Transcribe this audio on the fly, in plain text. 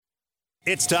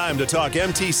It's time to talk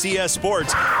MTCS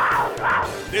sports.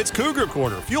 It's Cougar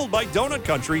Corner, fueled by Donut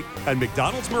Country and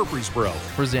McDonald's Murfreesboro.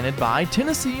 Presented by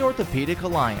Tennessee Orthopedic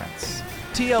Alliance.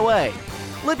 TOA,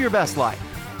 live your best life.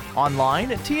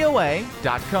 Online at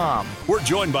TOA.com. We're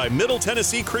joined by Middle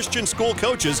Tennessee Christian School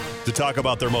coaches to talk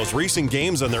about their most recent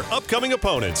games and their upcoming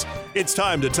opponents. It's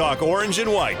time to talk orange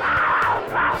and white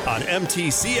on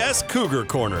MTCS Cougar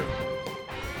Corner.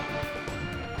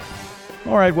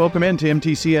 All right, welcome into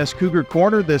MTCS Cougar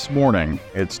Corner this morning.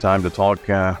 It's time to talk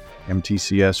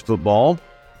MTCS football,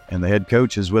 and the head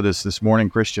coach is with us this morning,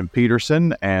 Christian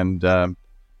Peterson, and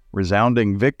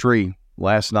resounding victory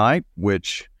last night,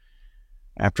 which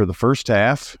after the first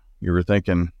half, you were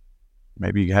thinking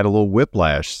maybe you had a little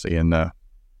whiplash seeing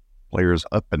players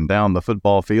up and down the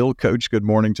football field. Coach, good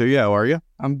morning to you. How are you?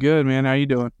 I'm good, man. How you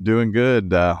doing? Doing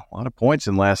good. A lot of points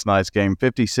in last night's game,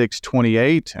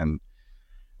 56-28, and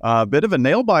a bit of a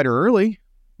nail-biter early.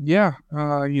 Yeah,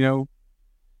 so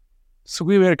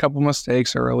we made a couple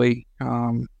mistakes early,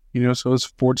 so it was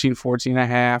 14 and a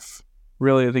half.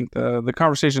 Really, I think the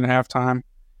conversation at halftime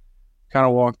kind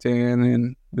of walked in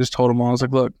and just told them all, I was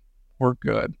like, look, we're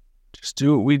good. Just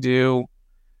do what we do.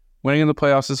 Winning in the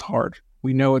playoffs is hard.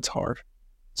 We know it's hard.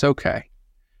 It's okay.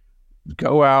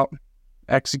 Go out,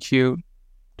 execute,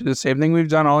 do the same thing we've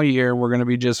done all year. We're going to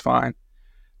be just fine.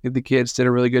 I think the kids did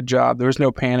a really good job. There was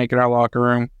no panic in our locker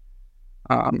room.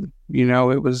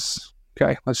 It was,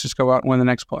 okay, let's just go out and win the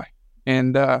next play.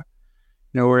 And,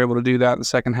 we were able to do that in the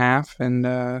second half and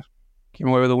came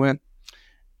away with a win.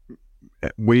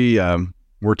 We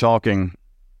were talking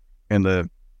in the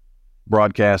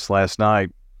broadcast last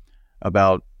night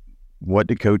about what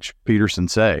did Coach Peterson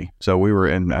say. So we were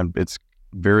in, it's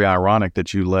very ironic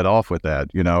that you led off with that.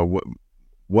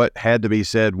 What had to be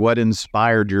said, what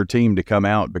inspired your team to come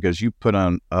out, because you put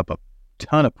up a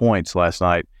ton of points last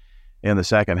night in the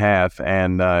second half,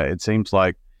 and it seems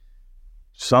like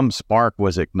some spark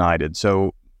was ignited.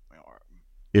 So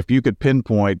if you could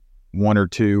pinpoint one or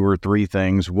two or three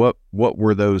things, what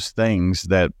were those things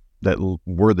that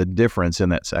were the difference in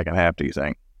that second half, do you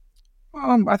think?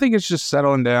 I think it's just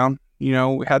settling down.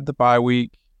 We had the bye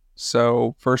week,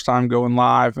 so first time going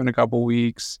live in a couple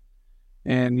weeks.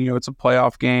 And, it's a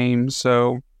playoff game,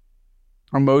 so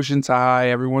emotions high,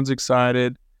 everyone's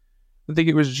excited. I think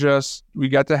it was just, we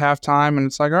got to halftime, and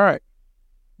it's like, all right,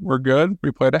 we're good. We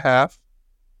played a half.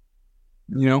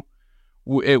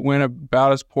 It went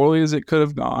about as poorly as it could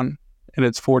have gone, and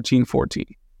it's 14-14.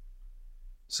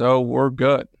 So we're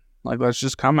good. Like, let's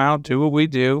just come out, do what we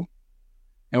do,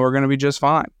 and we're going to be just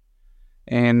fine.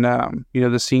 And,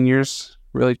 the seniors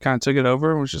really kind of took it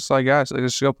over and was just like, guys, let's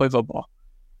just go play football.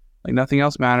 Like, nothing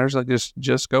else matters. Like,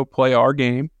 just go play our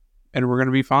game, and we're going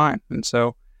to be fine. And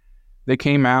so they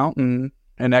came out and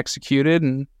executed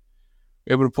and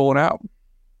were able to pull it out.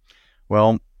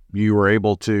 Well, you were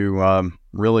able to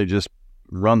really just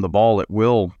run the ball at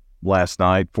will last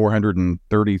night,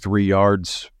 433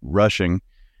 yards rushing,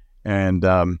 and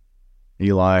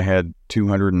Eli had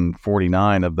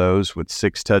 249 of those with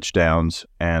 6 touchdowns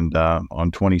and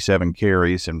on 27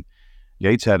 carries, and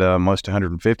Yates had almost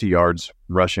 150 yards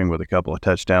rushing with a couple of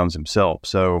touchdowns himself.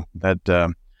 So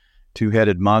that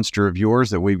two-headed monster of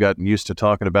yours that we've gotten used to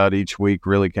talking about each week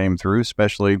really came through,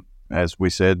 especially, as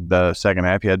we said, the second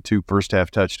half. You had 2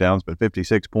 first-half touchdowns, but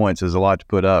 56 points is a lot to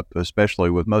put up, especially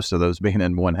with most of those being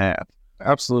in one half.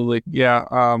 Absolutely. Yeah.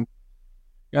 I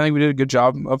think we did a good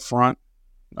job up front.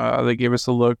 They gave us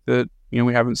a look that,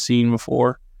 we haven't seen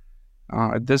before.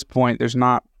 At this point, there's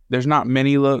not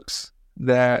many looks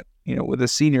that, with a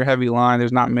senior heavy line,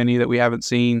 there's not many that we haven't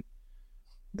seen.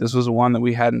 This was one that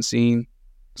we hadn't seen.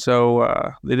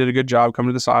 So they did a good job coming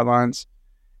to the sidelines,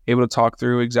 able to talk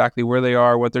through exactly where they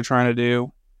are, what they're trying to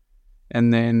do,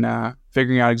 and then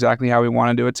figuring out exactly how we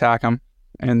wanted to attack them.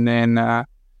 And then,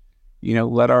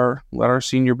 let our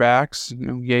senior backs,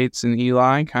 Yates and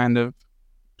Eli, kind of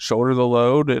shoulder the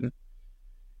load. And,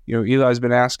 Eli's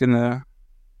been asking to,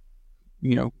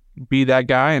 be that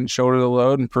guy and shoulder the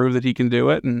load and prove that he can do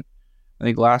it. And I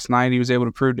think last night he was able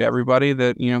to prove to everybody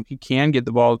that, he can get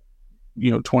the ball,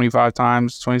 25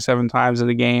 times, 27 times in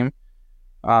a game.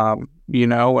 And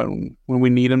when we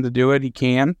need him to do it, he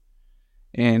can.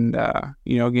 And,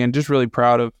 again, just really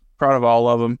proud of all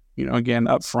of them. Again,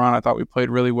 up front, I thought we played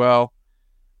really well.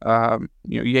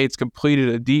 Yates completed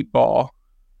a deep ball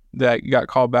that got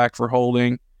called back for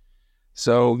holding.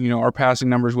 So, our passing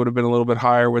numbers would have been a little bit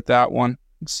higher with that one.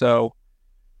 So,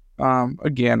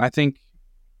 again, I think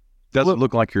Doesn't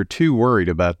look like you're too worried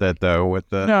about that, though. With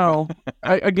the No.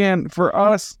 Again, for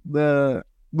us,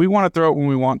 we want to throw it when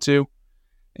we want to.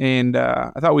 And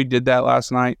I thought we did that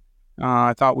last night.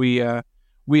 I thought we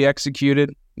we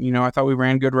executed. I thought we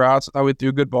ran good routes. I thought we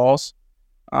threw good balls.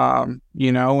 And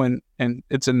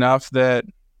it's enough that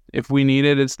if we need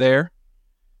it, it's there.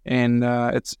 And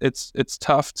it's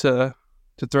tough to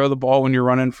throw the ball when you're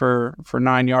running for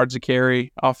 9 yards a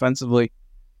carry offensively.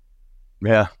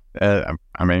 Yeah, I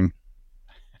mean,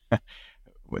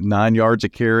 9 yards a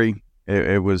carry.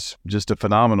 It was just a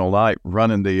phenomenal night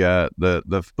running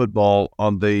the football.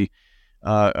 On the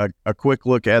a quick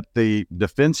look at the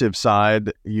defensive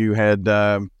side, you had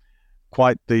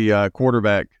quite the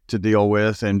quarterback to deal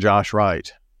with, and Josh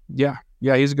Wright. Yeah,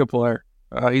 he's a good player.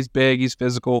 He's big, he's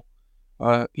physical.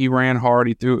 He ran hard.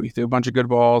 He threw a bunch of good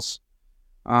balls.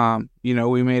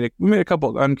 We made a couple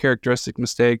of uncharacteristic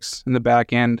mistakes in the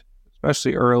back end,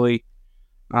 especially early.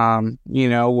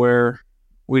 Where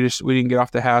we didn't get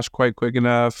off the hash quite quick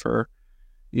enough, or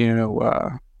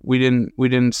we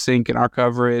didn't sink in our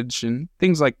coverage and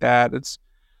things like that. It's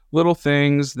little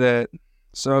things that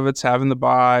some of it's having the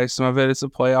bye, some of it it's a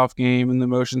playoff game and the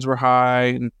emotions were high,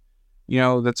 and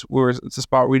it's a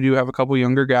spot where we do have a couple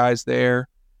younger guys there,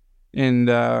 and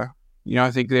I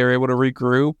think they were able to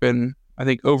regroup, and I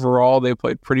think overall they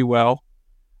played pretty well.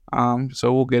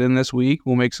 So we'll get in this week.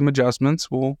 We'll make some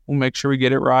adjustments. We'll make sure we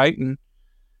get it right. And,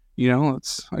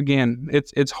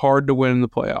 it's hard to win in the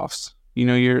playoffs.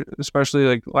 You're especially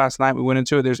like last night we went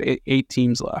into it. There's eight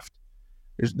teams left.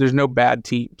 There's no bad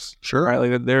teams. Sure. Right?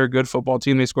 Like they're a good football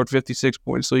team. They scored 56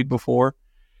 points the week before.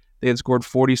 They had scored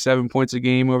 47 points a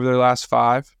game over their last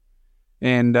 5.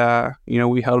 And,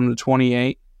 we held them to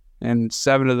 28, and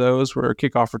 7 of those were a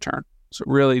kickoff return. So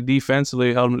really defensively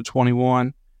we held them to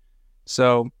 21.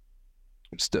 So,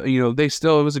 it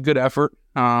was a good effort.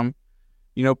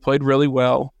 Played really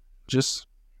well. Just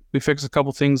we fixed a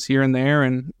couple things here and there,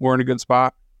 and we're in a good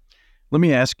spot. Let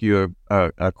me ask you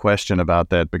a question about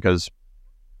that, because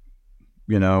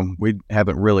we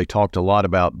haven't really talked a lot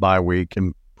about bye week,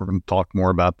 and we're going to talk more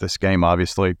about this game,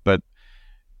 obviously. But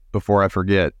before I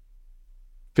forget,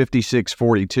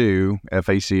 56-42,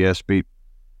 FACS beat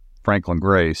Franklin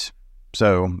Grace.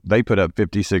 So they put up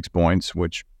 56 points,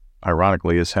 which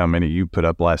ironically is how many you put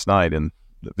up last night in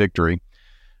the victory.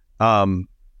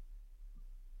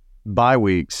 Bye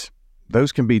weeks,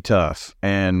 those can be tough.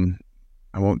 And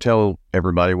I won't tell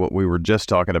everybody what we were just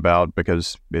talking about,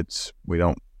 because we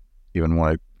don't even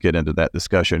want to get into that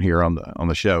discussion here on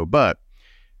the show. But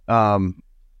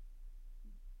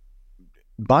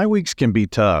bye weeks can be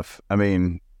tough. I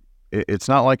mean, it's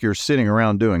not like you're sitting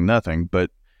around doing nothing,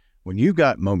 but when you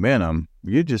got momentum,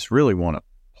 you just really want to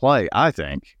play, I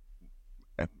think.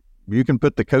 You can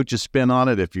put the coach's spin on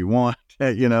it if you want,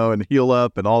 and heal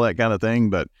up and all that kind of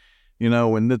thing. But,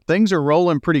 when the things are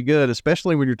rolling pretty good,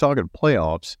 especially when you're talking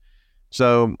playoffs.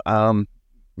 So, I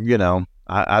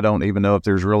don't even know if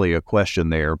there's really a question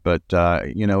there. But,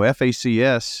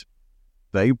 FACS,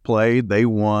 they played, they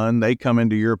won, they come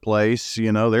into your place,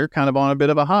 they're kind of on a bit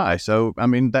of a high. So, I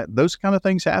mean, those kind of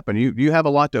things happen. You have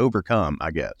a lot to overcome, I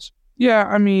guess. Yeah,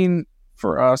 I mean,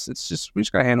 for us, it's just we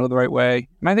just got to handle it the right way.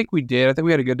 And I think we did. I think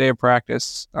we had a good day of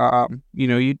practice.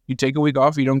 You take a week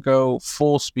off, you don't go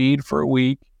full speed for a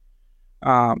week.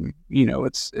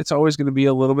 It's always going to be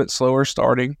a little bit slower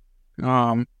starting.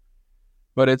 But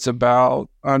it's about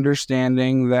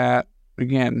understanding that,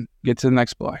 again, get to the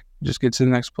next play. Just get to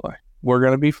the next play. We're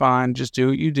going to be fine. Just do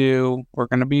what you do. We're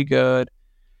going to be good.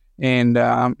 And,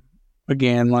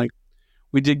 again, like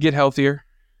we did get healthier.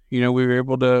 We were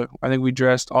able to, I think we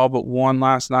dressed all but one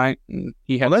last night, and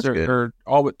he had or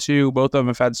all but 2, both of them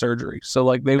have had surgery. So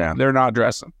like they're not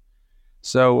dressing.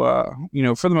 So,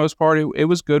 for the most part, it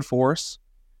was good for us.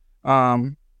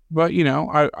 But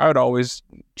I would always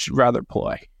rather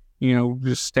play,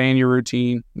 just stay in your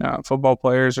routine. Football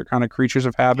players are kind of creatures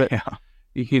of habit.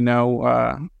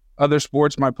 Yeah. Other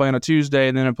sports might play on a Tuesday,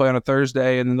 and then they play on a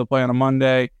Thursday, and then they'll play on a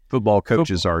Monday. Football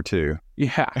coaches are too.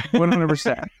 Yeah,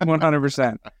 100%,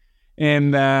 100%.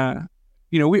 And,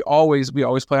 we always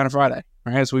play on a Friday,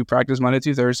 right? So we practice Monday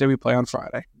through Thursday, we play on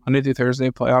Friday. Monday through Thursday,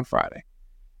 play on Friday.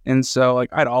 And so, like,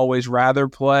 I'd always rather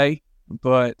play,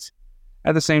 but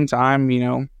at the same time,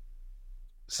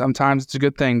 sometimes it's a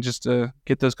good thing just to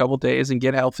get those couple days and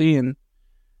get healthy, and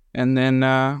then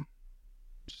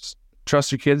just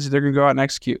trust your kids. They're going to go out and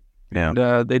execute. Yeah.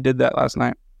 And they did that last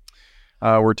night.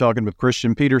 We're talking with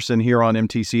Christian Peterson here on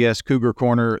MTCS Cougar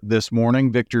Corner this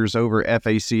morning. Victors over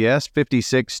FACS,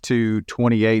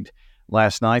 56-28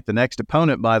 last night. The next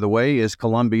opponent, by the way, is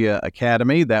Columbia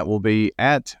Academy. That will be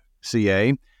at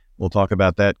CA. We'll talk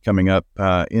about that coming up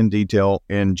in detail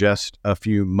in just a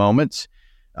few moments.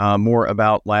 more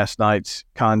about last night's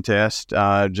contest.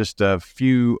 Just a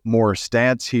few more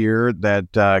stats here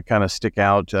that kind of stick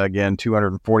out. Again,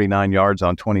 249 yards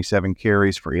on 27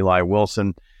 carries for Eli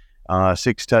Wilson.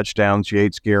 6 touchdowns.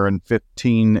 Yates Guerin,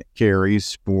 15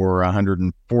 carries for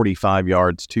 145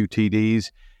 yards, 2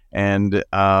 TDs, and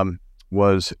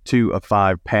was 2 of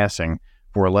 5 passing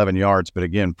for 11 yards. But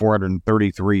again,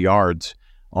 433 yards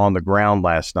on the ground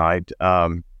last night.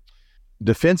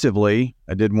 Defensively,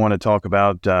 I did want to talk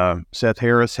about Seth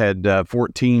Harris had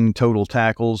 14 total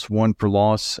tackles, 1 for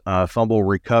loss, fumble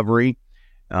recovery,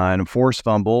 and a forced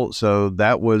fumble. So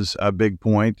that was a big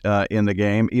point in the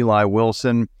game. Eli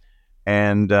Wilson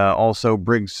and also it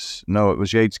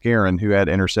was Yates Guerin who had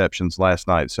interceptions last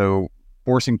night. So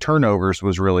forcing turnovers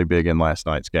was really big in last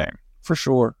night's game. For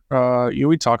sure.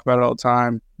 We talk about it all the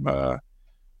time. You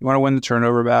want to win the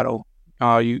turnover battle.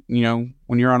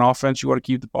 When you're on offense, you want to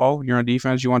keep the ball. When you're on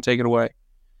defense, you want to take it away.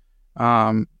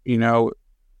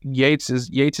 Yates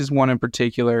is one in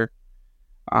particular.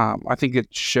 I think it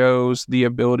shows the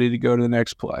ability to go to the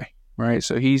next play, right?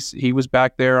 So he was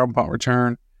back there on punt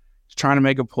return, he's trying to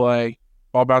make a play.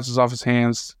 Ball bounces off his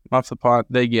hands, off the punt.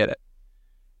 They get it,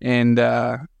 and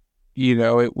it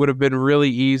would have been really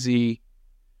easy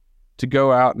to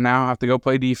go out and now have to go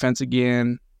play defense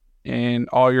again. And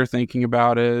all you're thinking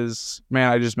about is, man,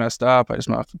 I just messed up. I just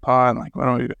messed the punt. Like, what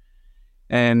do we do?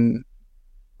 And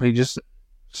he just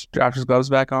strapped his gloves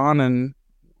back on and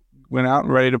went out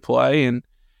and ready to play and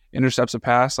intercepts a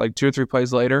pass like 2 or 3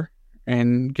 plays later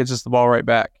and gets us the ball right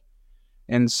back.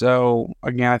 And so,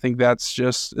 again, I think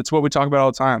it's what we talk about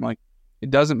all the time. Like, it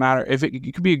doesn't matter if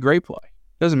it could be a great play.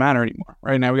 It doesn't matter anymore.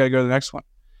 Right now, we got to go to the next one.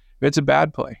 If it's a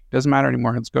bad play, it doesn't matter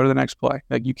anymore. Let's go to the next play.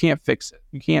 Like, you can't fix it.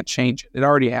 You can't change it. It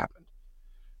already happened.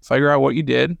 Figure out what you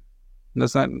did.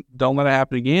 Don't let it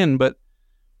happen again, but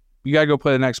you got to go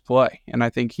play the next play. And I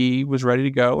think he was ready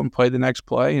to go and play the next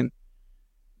play, and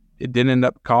it didn't end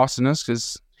up costing us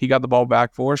because he got the ball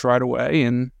back for us right away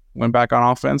and went back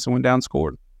on offense and went down and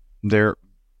scored. There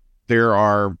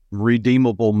are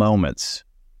redeemable moments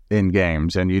in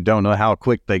games, and you don't know how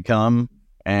quick they come,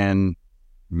 and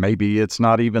maybe it's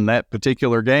not even that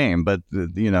particular game, but,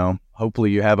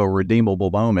 hopefully you have a redeemable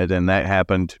moment, and that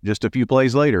happened just a few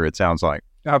plays later, it sounds like.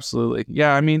 Absolutely.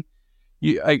 Yeah, I mean,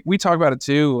 we talk about it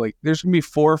too. Like, there's going to be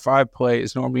 4 or 5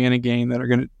 plays normally in a game that are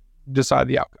going to decide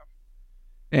the outcome.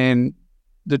 And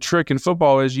the trick in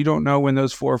football is you don't know when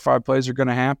those 4 or 5 plays are going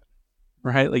to happen,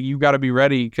 right? Like, you've got to be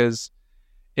ready because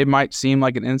it might seem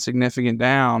like an insignificant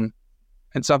down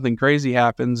and something crazy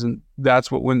happens, and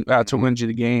that's what wins you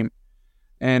the game.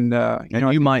 And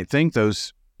you might think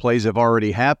those plays have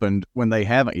already happened when they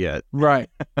haven't yet. Right.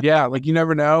 Yeah. Like, you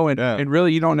never know. And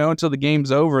really, you don't know until the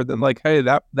game's over. Then, like, hey,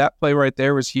 that play right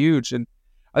there was huge. And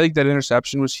I think that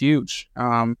interception was huge.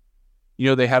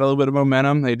 They had a little bit of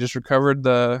momentum. They just recovered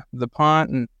the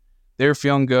punt, and they were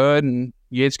feeling good. And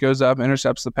Yates goes up,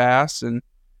 intercepts the pass, and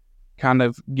kind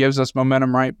of gives us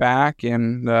momentum right back.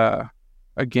 And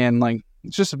again, like,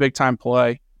 it's just a big time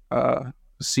play.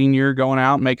 Senior going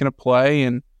out and making a play,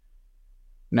 and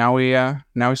now we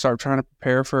start trying to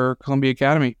prepare for Columbia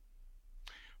Academy.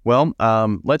 Well,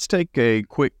 let's take a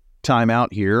quick time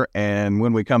out here, and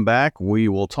when we come back, we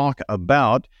will talk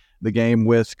about the game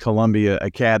with Columbia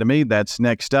Academy. That's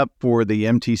next up for the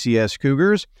MTCS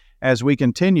Cougars as we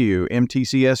continue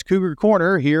MTCS Cougar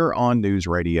Corner here on News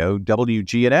Radio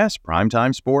WGNS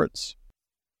Primetime Sports.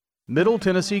 Middle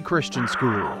Tennessee Christian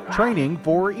School, training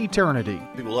for eternity.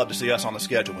 People love to see us on the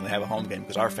schedule when they have a home game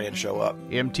because our fans show up.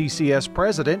 MTCS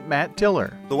President Matt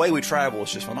Tiller. The way we travel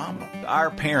is just phenomenal.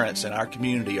 Our parents and our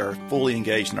community are fully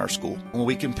engaged in our school. When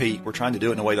we compete, we're trying to do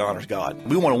it in a way that honors God.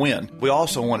 We want to win. We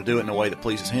also want to do it in a way that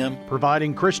pleases Him.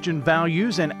 Providing Christian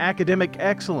values and academic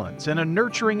excellence in a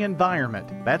nurturing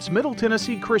environment. That's Middle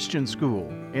Tennessee Christian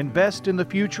School. Invest in the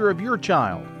future of your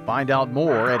child. Find out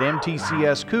more at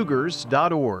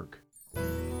mtcscougars.org.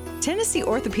 Tennessee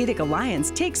Orthopedic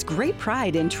Alliance takes great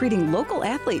pride in treating local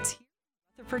athletes here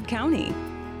in Rutherford County.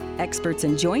 Experts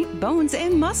in joint, bones,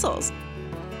 and muscles.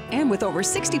 And with over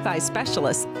 65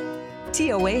 specialists,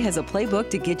 TOA has a playbook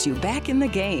to get you back in the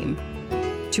game.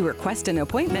 To request an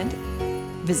appointment,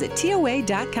 visit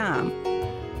TOA.com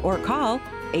or call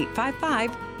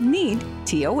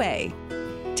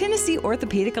 855-NEED-TOA. Tennessee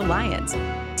Orthopedic Alliance.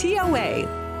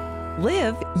 TOA.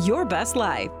 Live your best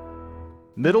life.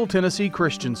 Middle Tennessee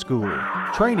Christian School,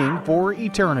 training for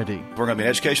eternity. We're going to be an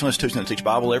educational institution that teach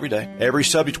Bible every day. Every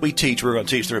subject we teach, we're going to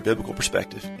teach through a biblical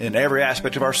perspective. In every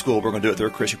aspect of our school, we're going to do it through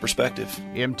a Christian perspective.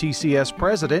 MTCS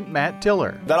President Matt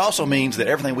Tiller. That also means that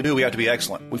everything we do, we have to be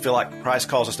excellent. We feel like Christ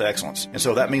calls us to excellence. And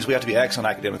so that means we have to be excellent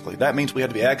academically. That means we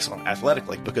have to be excellent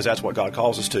athletically, because that's what God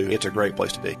calls us to. It's a great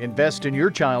place to be. Invest in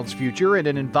your child's future in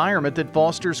an environment that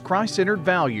fosters Christ-centered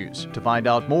values. To find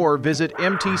out more, visit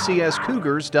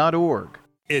mtcscougars.org.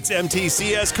 It's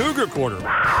MTCS Cougar Corner,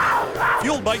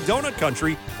 fueled by Donut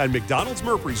Country and McDonald's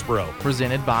Murfreesboro.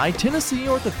 Presented by Tennessee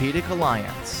Orthopedic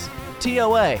Alliance.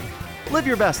 TOA. Live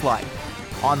your best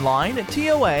life. Online at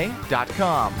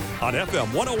TOA.com. On FM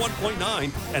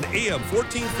 101.9 and AM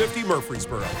 1450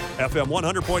 Murfreesboro, FM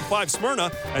 100.5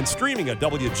 Smyrna, and streaming at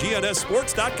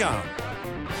WGNSSports.com.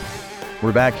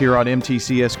 We're back here on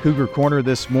MTCS Cougar Corner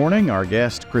this morning. Our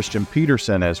guest, Christian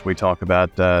Peterson, as we talk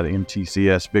about the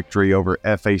MTCS victory over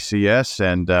FACS,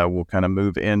 and we'll kind of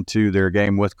move into their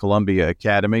game with Columbia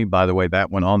Academy. By the way, that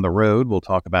one on the road. We'll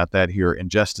talk about that here in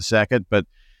just a second, but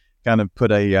kind of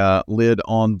put a lid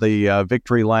on the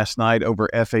victory last night over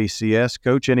FACS.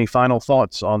 Coach, any final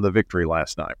thoughts on the victory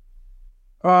last night?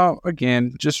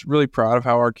 Again, just really proud of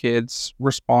how our kids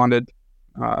responded.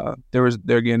 There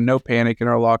again no panic in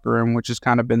our locker room, which has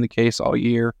kind of been the case all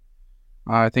year.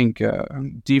 I think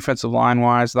defensive line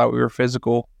wise, thought we were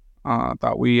physical.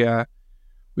 Thought we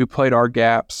played our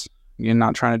gaps. Again,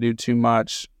 not trying to do too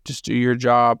much, just do your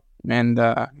job. And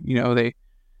they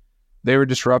were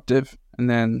disruptive. And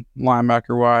then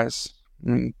linebacker wise,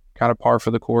 kind of par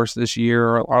for the course this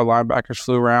year. Our linebackers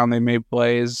flew around, they made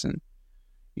plays, and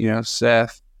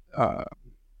Seth,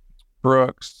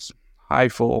 Brooks,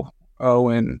 Heifel,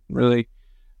 Owen, really,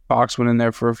 Fox went in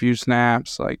there for a few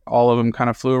snaps. Like, all of them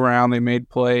kind of flew around. They made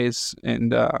plays,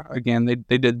 and again,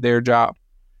 they did their job.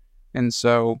 And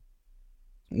so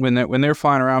when they're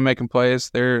flying around making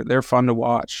plays, they're fun to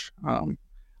watch.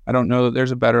 I don't know that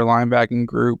there's a better linebacking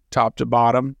group, top to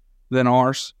bottom, than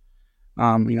ours.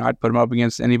 I'd put them up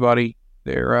against anybody.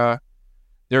 They're a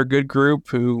good group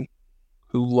who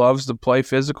loves to play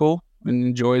physical and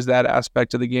enjoys that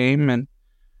aspect of the game. And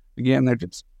again,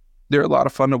 they're a lot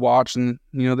of fun to watch, and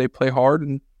they play hard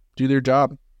and do their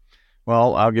job.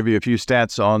 Well, I'll give you a few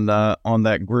stats on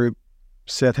that group.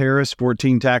 Seth Harris,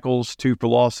 14 tackles, 2 for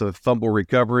loss, a fumble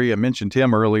recovery. I mentioned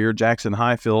him earlier. Jackson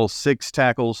Highfill, 6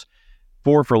 tackles,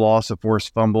 4 for loss, a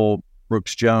forced fumble.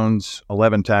 Brooks Jones,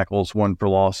 11 tackles, 1 for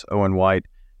loss. Owen White,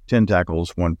 10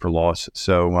 tackles, 1 for loss.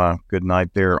 So good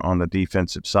night there on the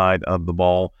defensive side of the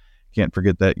ball. Can't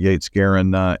forget that Yates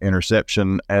Guerin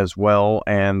interception as well,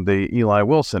 and the Eli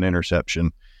Wilson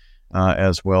interception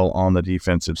as well on the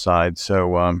defensive side.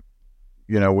 So,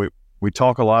 we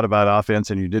talk a lot about offense,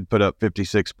 and you did put up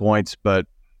 56 points, but,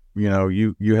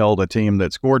 you held a team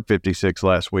that scored 56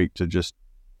 last week to just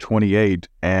 28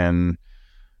 and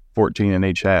 14 in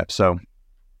each half. So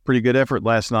pretty good effort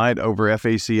last night over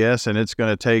FACS, and it's going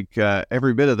to take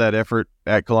every bit of that effort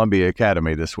at Columbia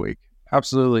Academy this week.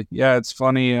 Absolutely. Yeah, it's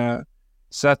funny.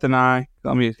 Seth and I,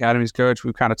 Columbia Academy's coach,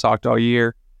 we've kind of talked all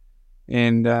year.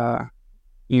 And,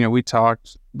 we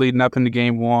talked leading up into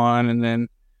game 1 and then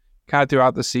kind of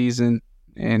throughout the season.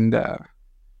 And, they're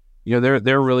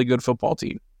a really good football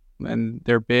team. And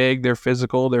they're big, they're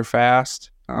physical, they're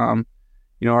fast.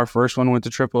 Our first one went to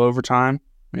triple overtime.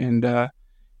 And,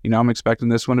 I'm expecting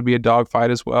this one to be a dogfight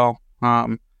as well.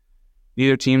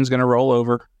 Neither team's going to roll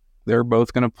over. They're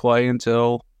both going to play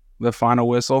until the final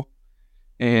whistle.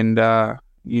 And, I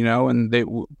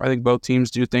think both teams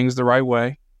do things the right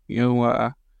way.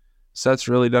 Seth's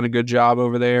really done a good job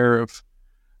over there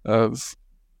of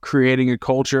creating a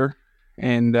culture.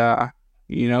 And,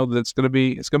 it's going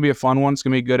to be a fun one. It's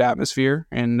going to be a good atmosphere,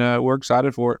 and we're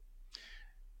excited for it.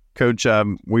 Coach,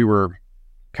 we were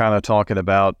kind of talking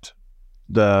about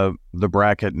the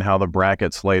bracket and how the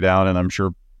bracket's laid out, and I'm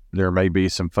sure there may be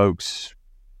some folks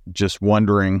just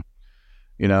wondering,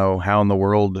 how in the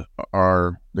world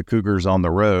are the Cougars on the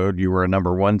road? You were a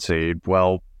number 1 seed.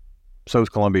 Well, so is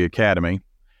Columbia Academy.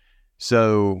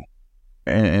 So,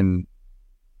 and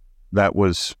that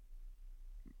was,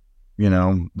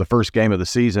 the first game of the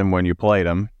season when you played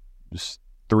them. Just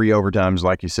 3 overtimes,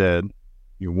 like you said.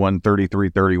 You won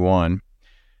 33-31.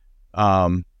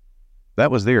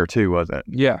 That was there too, wasn't it?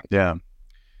 Yeah. Yeah.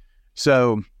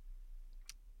 So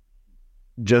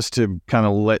just to kind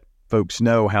of let folks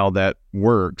know how that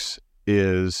works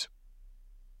is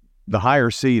the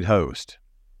higher seed host.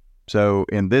 So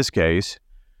in this case,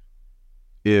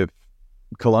 if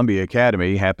Columbia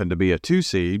Academy happened to be a 2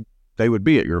 seed, they would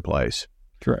be at your place.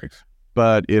 Correct.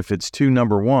 But if it's 2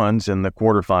 number 1s in the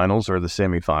quarterfinals or the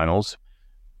semifinals,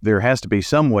 there has to be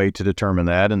some way to determine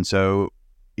that. And so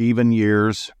even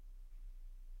years,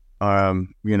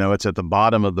 it's at the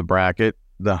bottom of the bracket,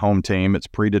 the home team, it's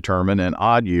predetermined, and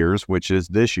odd years, which is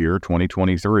this year,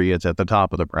 2023, it's at the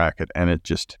top of the bracket. And it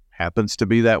just happens to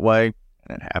be that way.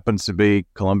 And it happens to be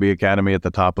Columbia Academy at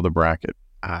the top of the bracket.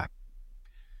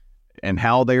 And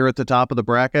how they're at the top of the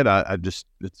bracket,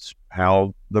 it's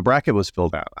how the bracket was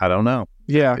filled out. I don't know.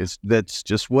 Yeah. That's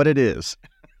just what it is.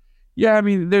 Yeah, I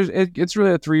mean, it's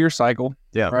really a 3-year cycle.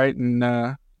 Yeah. Right?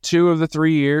 And 2 of the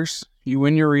 3 years, you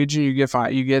win your region, you get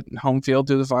home field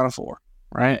to the Final Four,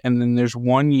 right? And then there's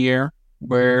 1 year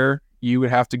where you would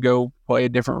have to go play a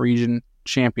different region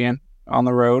champion on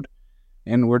the road,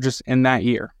 and we're just in that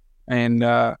year. And,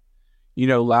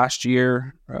 last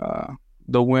year,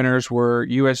 the winners were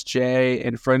USJ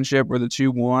and Friendship were the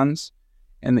 2 ones,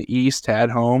 and the East had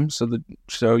home. So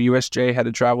USJ had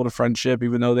to travel to Friendship,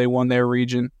 even though they won their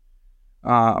region.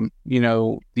 The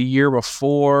year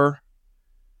before,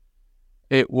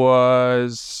 it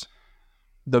was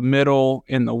the Middle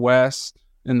in the West,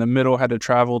 and the Middle had to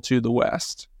travel to the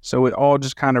West. So it all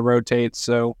just kind of rotates.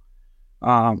 So,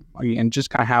 again, just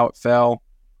kind of how it fell.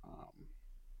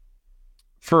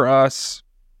 For us,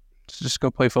 just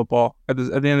go play football. At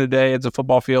the end of the day, it's a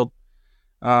football field.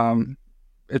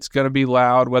 It's going to be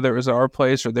loud, whether it was our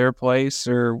place or their place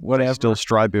or whatever. Still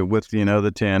stripe it with,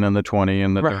 the 10 and the 20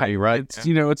 and the 30, right?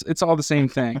 It's all the same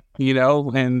thing,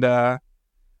 and,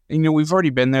 we've already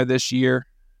been there this year.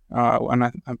 And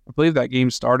I believe that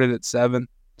game started at 7.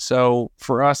 So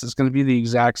for us, it's going to be the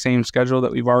exact same schedule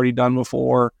that we've already done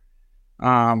before.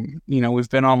 We've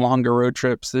been on longer road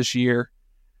trips this year.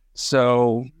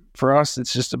 So for us,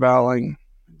 it's just about it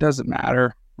doesn't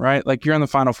matter, right? You're in the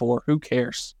Final Four. Who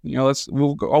cares?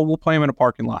 We'll play them in a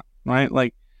parking lot,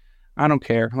 right? I don't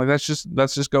care. Let's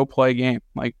just go play a game.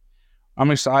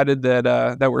 I'm excited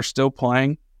that we're still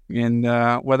playing, and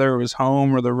whether it was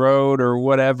home or the road or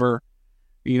whatever,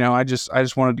 I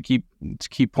just wanted to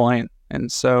keep playing.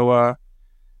 And so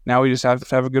now we just have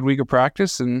to have a good week of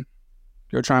practice and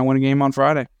go try and win a game on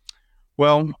Friday.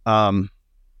 Well,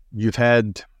 you've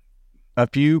had a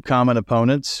few common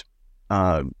opponents.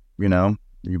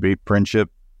 You beat Friendship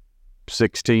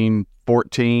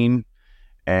 16-14,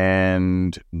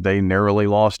 and they narrowly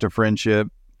lost to Friendship.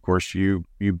 Of course, you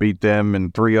beat them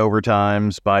in 3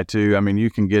 overtimes by 2. I mean, you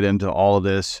can get into all of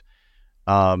this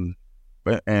and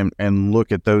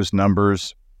look at those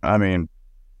numbers. I mean,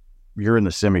 you're in the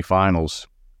semifinals.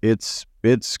 It's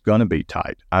going to be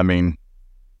tight. I mean,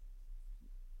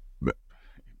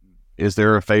 is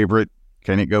there a favorite?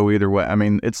 Can it go either way? I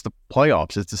mean, it's the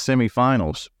playoffs. It's the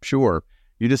semifinals. Sure.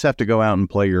 You just have to go out and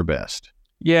play your best.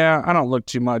 Yeah, I don't look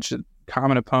too much at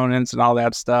common opponents and all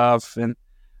that stuff. And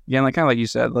again, kind of like you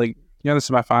said, the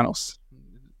semifinals.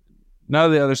 None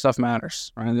of the other stuff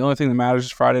matters, right? The only thing that matters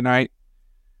is Friday night.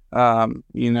 They're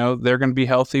going to be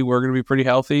healthy. We're going to be pretty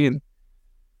healthy, and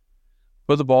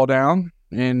put the ball down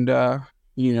and,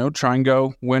 try and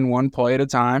go win one play at a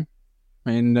time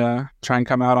and try and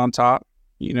come out on top.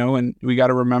 And we got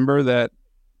to remember that,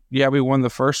 we won the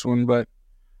first one, but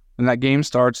when that game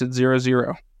starts, it's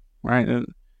 0-0, right? And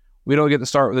we don't get to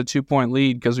start with a 2-point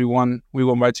lead because we won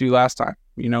by 2 last time.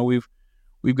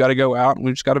 We've got to go out and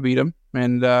we just got to beat them.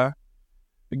 And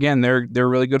again, they're a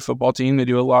really good football team. They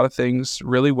do a lot of things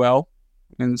really well,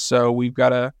 and so we've got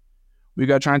to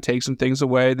try and take some things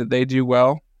away that they do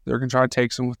well. They're going to try to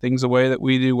take some things away that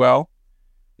we do well,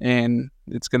 and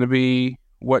it's going to be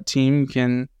what team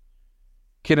can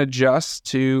adjust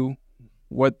to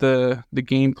what the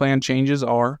game plan changes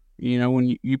are.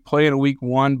 When you play in a week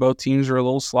 1, both teams are a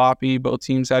little sloppy. Both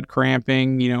teams had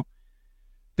cramping,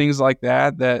 things like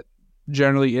that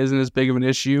generally isn't as big of an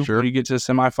issue when you get to the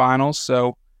semifinals.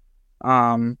 So,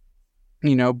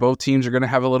 both teams are going to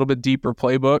have a little bit deeper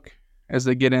playbook as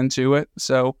they get into it.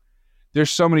 So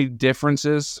there's so many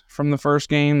differences from the first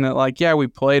game that we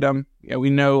played them. Yeah,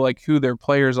 we know who their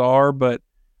players are, but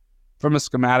from a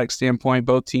schematic standpoint,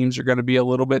 both teams are going to be a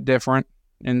little bit different.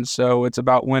 And so it's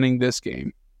about winning this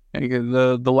game. And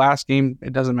the last game,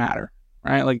 it doesn't matter,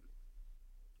 right?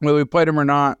 Whether we played them or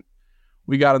not,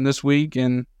 we got them this week,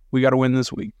 and we got to win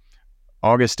this week.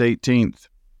 August 18th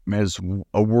is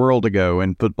a world ago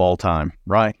in football time,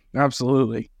 right?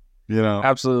 Absolutely.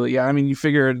 Absolutely. Yeah, I mean, you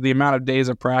figure the amount of days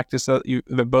of practice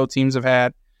that both teams have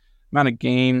had, amount of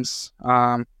games.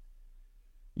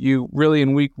 You really,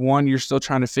 in week 1, you're still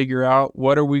trying to figure out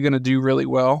what are we going to do really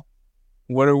well?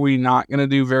 What are we not going to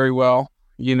do very well?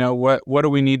 What do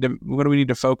we need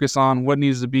to focus on? What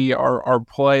needs to be our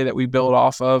play that we build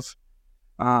off of?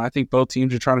 I think both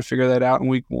teams are trying to figure that out in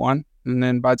week 1. And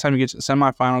then by the time you get to the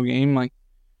semifinal game,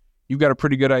 you've got a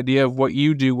pretty good idea of what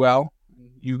you do well.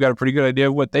 You've got a pretty good idea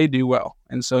of what they do well.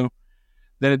 And so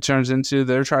then it turns into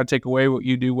they're trying to take away what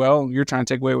you do well, and you're trying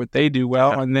to take away what they do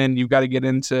well. And then you've got to get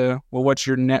into, well, what's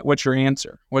your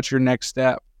answer? What's your next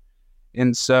step?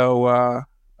 And so,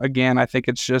 again, I think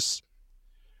it's just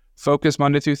focus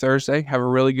Monday through Thursday, have a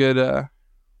really good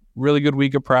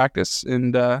week of practice,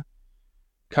 and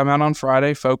come out on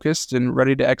Friday focused and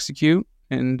ready to execute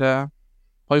and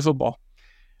play football.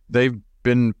 They've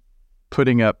been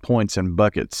putting up points in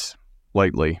buckets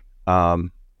lately.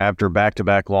 After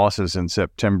back-to-back losses in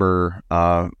September,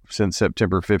 since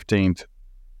September 15th,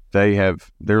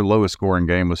 their lowest scoring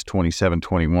game was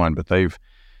 27-21, but they've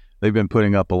been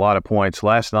putting up a lot of points.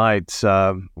 Last night's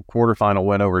quarterfinal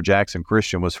win over Jackson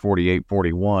Christian was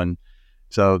 48-41,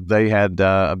 so they had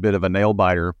a bit of a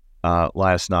nail-biter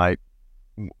last night.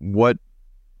 What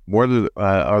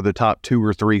are the top 2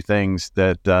 or 3 things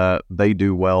that they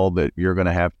do well that you're going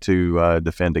to have to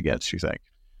defend against, you think?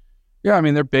 Yeah, I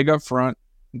mean, they're big up front.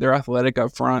 They're athletic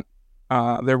up front.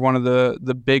 They're one of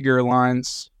the bigger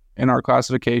lines in our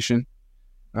classification.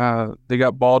 They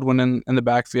got Baldwin in the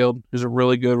backfield, who's a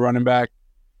really good running back.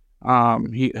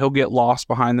 He'll get lost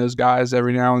behind those guys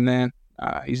every now and then.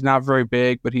 He's not very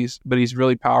big, but he's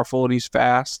really powerful and he's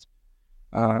fast.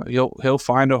 He'll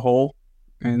find a hole,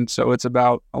 and so it's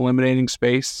about eliminating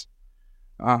space.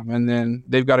 And then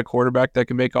they've got a quarterback that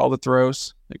can make all the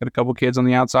throws. They got a couple kids on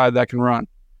the outside that can run.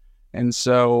 And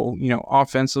so,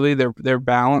 offensively, they're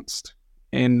balanced,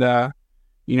 and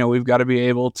we've got to be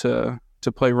able to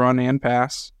play run and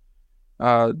pass.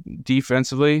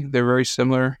 Defensively, they're very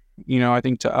similar, I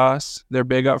think, to us. They're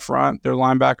big up front. Their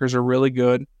linebackers are really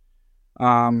good. They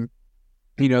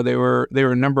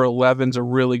were number 11's a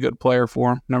really good player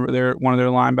for them. They're one of their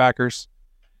linebackers.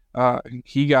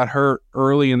 He got hurt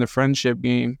early in the friendship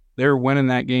game. They were winning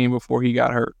that game before he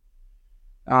got hurt.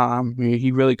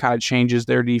 He really kind of changes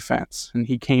their defense, and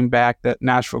he came back that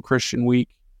Nashville Christian week,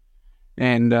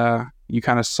 and you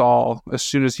kind of saw as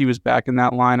soon as he was back in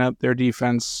that lineup, their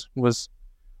defense was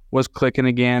clicking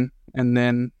again, and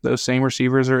then those same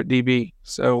receivers are at DB.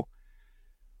 So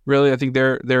really, I think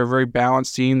they're a very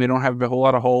balanced team. They don't have a whole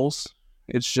lot of holes.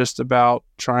 It's just about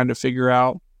trying to figure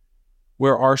out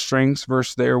where our strengths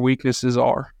versus their weaknesses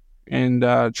are, and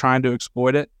trying to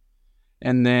exploit it.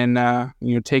 And then,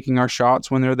 taking our shots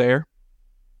when they're there,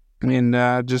 and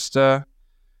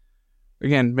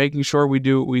again, making sure we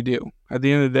do what we do. At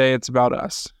the end of the day, it's about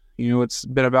us. It's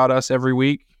been about us every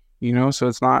week,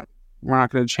 so we're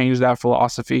not going to change that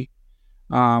philosophy.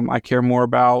 I care more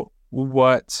about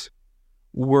what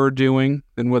we're doing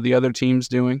than what the other team's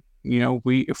doing.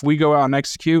 If we go out and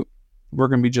execute, we're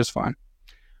going to be just fine.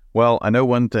 Well, I know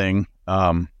one thing.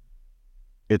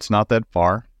 It's not that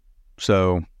far,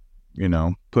 so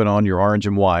put on your orange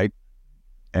and white,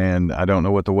 and I don't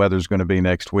know what the weather's going to be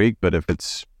next week, but if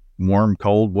it's warm,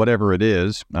 cold, whatever it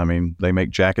is, I mean, they make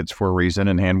jackets for a reason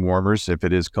and hand warmers if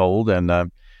it is cold, and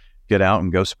get out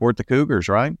and go support the Cougars,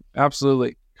 right?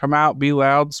 Absolutely. Come out, be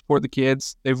loud, support the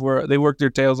kids. They worked their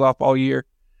tails off all year,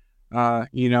 and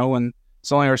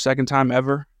it's only our second time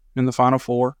ever in the Final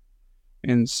Four,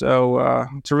 and so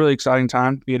it's a really exciting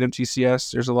time to be at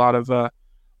MTCS. There's a lot of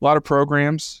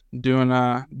programs doing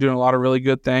a lot of really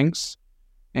good things,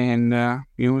 and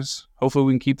hopefully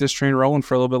we can keep this train rolling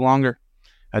for a little bit longer.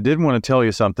 I did want to tell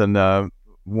you something.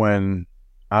 When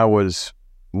I was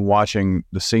watching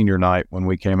the senior night, when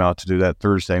we came out to do that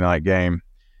Thursday night game,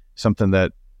 something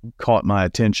that caught my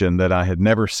attention that I had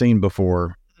never seen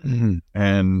before,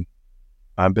 and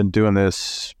I've been doing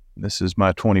this. This is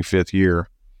my 25th year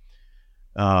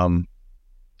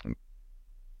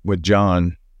with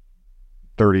John.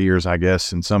 30 years, I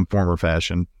guess, in some form or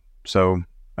fashion. So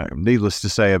needless to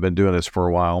say, I've been doing this for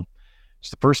a while.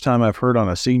 It's the first time I've heard on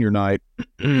a senior night,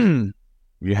 you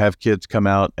have kids come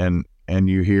out and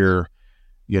you hear,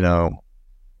 8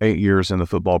 years in the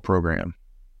football program,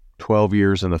 12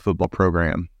 years in the football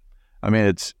program. I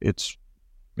mean,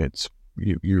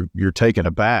 you're taken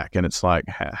aback, and it's like,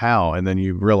 how? And then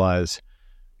you realize,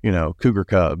 Cougar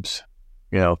Cubs,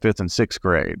 5th and 6th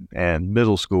grade and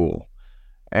middle school.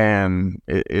 And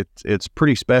it's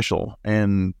pretty special,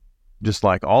 and just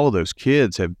like all of those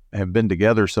kids have been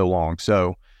together so long,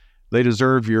 so they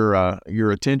deserve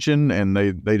your attention, and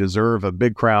they deserve a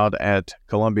big crowd at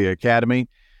Columbia Academy.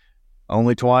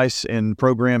 Only twice in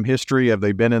program history have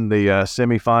they been in the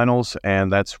semifinals, and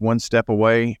that's one step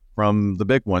away from the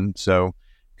big one. So,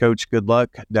 Coach, good luck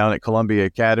down at Columbia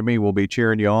Academy. We'll be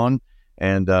cheering you on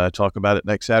and talk about it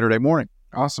next Saturday morning.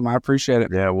 Awesome, I appreciate it.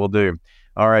 Yeah, we'll do.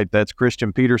 All right, that's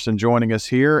Christian Peterson joining us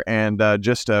here, and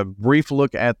just a brief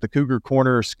look at the Cougar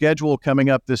Corner schedule coming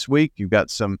up this week. You've got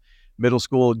some middle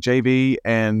school JV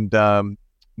and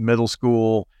middle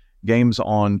school games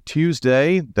on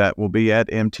Tuesday. That will be at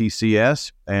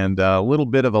MTCS, and a little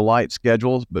bit of a light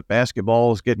schedule, but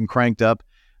basketball is getting cranked up.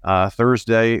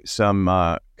 Thursday,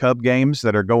 some Cub games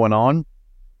that are going on.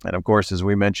 And, of course, as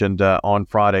we mentioned, on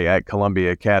Friday at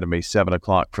Columbia Academy, 7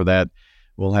 o'clock for that.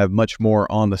 We'll have much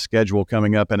more on the schedule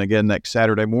coming up. And, again, next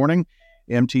Saturday morning,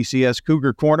 MTCS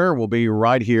Cougar Corner will be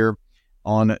right here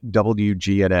on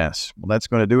WGNS. Well, that's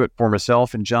going to do it for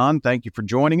myself and John. Thank you for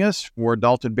joining us. For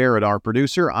Dalton Barrett, our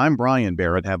producer, I'm Brian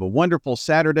Barrett. Have a wonderful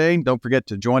Saturday. Don't forget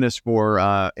to join us for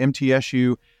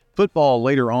MTSU football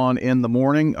later on in the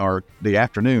morning or the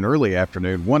afternoon, early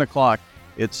afternoon, 1 o'clock.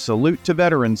 It's Salute to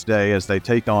Veterans Day as they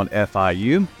take on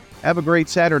FIU. Have a great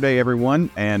Saturday, everyone,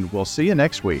 and we'll see you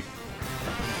next week.